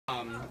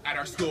at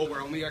our school,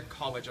 we're only a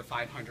college of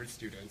 500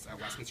 students at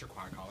Westminster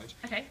Choir College.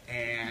 Okay.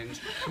 And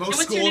most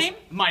what's schools. Your name?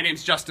 My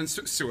name's Justin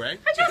Sue. Hi,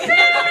 Justin.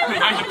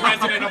 I'm the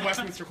president of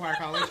Westminster Choir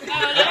College.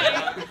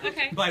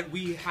 Okay. But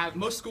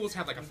most schools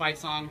have like a fight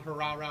song,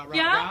 hurrah, rah, rah,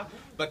 Yeah? rah.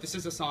 But this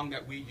is a song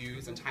that we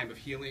use in time of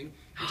healing,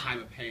 in time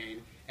of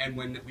pain, and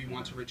when we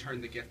want to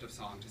return the gift of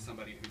song to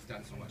somebody who's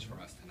done so much for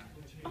us tonight.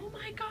 Oh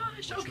my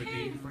gosh, Which would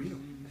okay. be for you.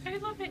 I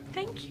love it.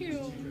 Thank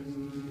you.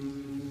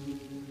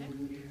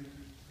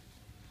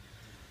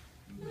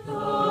 The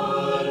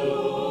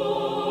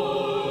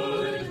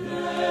Lord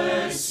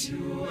bless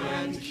you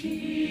and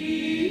keep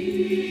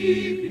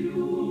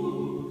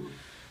you.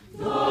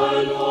 The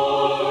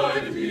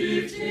Lord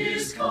lift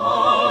his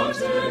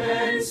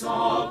countenance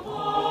upon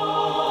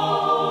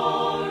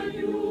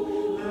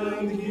you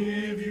and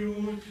give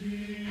you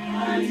peace.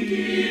 And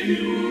give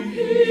you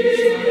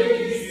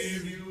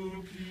peace.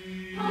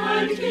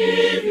 And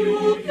give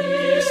you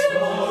peace. The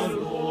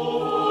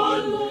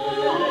Lord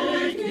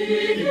make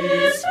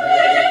his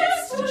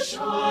face to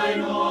shine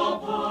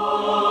upon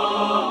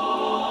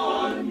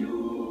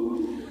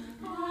you,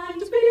 and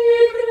be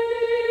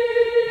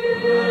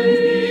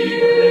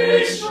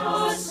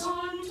gracious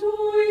unto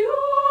you,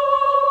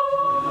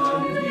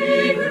 and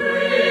be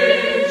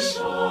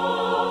gracious.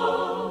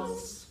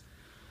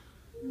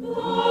 The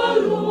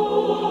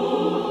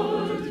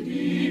Lord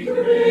be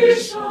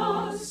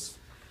gracious,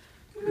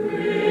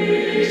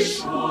 gracious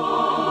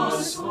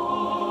unto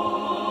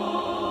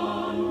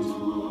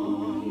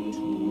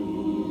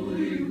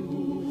you.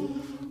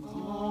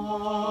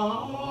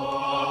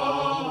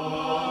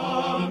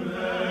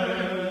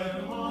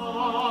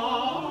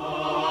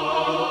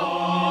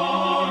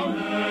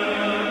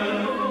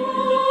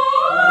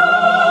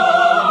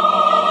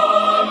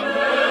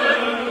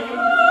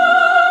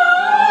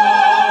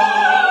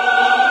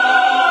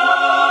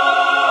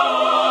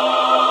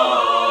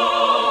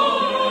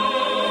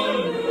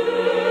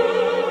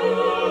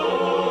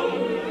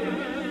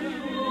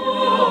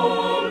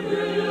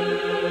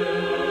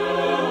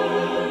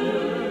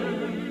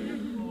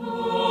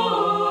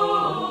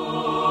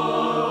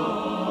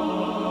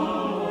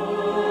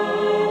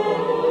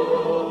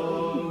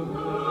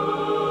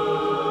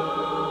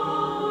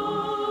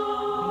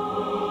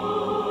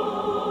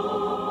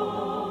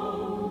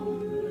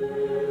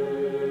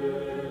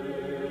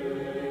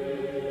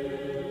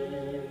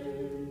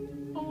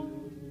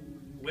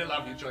 We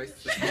love you, Joyce.